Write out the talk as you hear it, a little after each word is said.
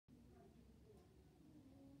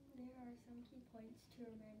are some key points to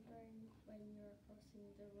remember when you're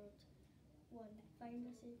crossing the road. 1. Find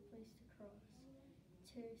a safe place to cross.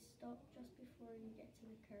 2. Stop just before you get to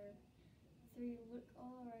the curb. 3. Look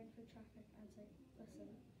all around for traffic and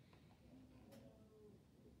listen.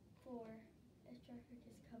 4. If traffic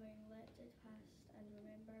is coming, let it pass and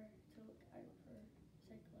remember to look out for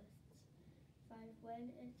cyclists. 5.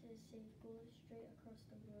 When it is safe, go straight across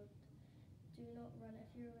the road. Do not run.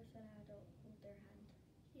 If you're with an adult, hold their hand.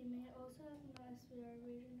 You may also have noticed we are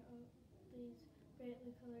wearing these brightly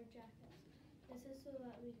coloured jackets. This is so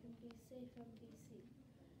that we can be safe and be seen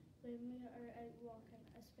when we are out walking,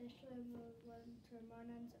 especially in the winter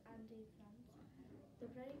mornings and evenings. The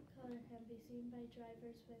bright colour can be seen by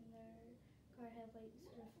drivers when their car headlights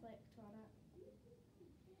reflect on it.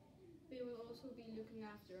 We will also be looking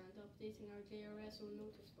after and updating our JRSO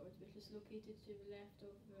notice board, which is located to the left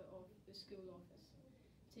of the school office.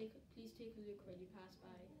 Please take a look when you pass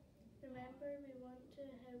by. Remember, we want to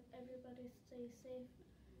help everybody stay safe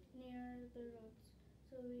near the roads,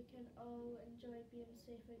 so we can all enjoy being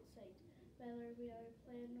safe outside, whether we are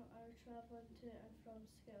playing or travelling to and from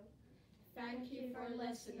school. Thank you for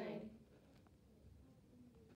listening.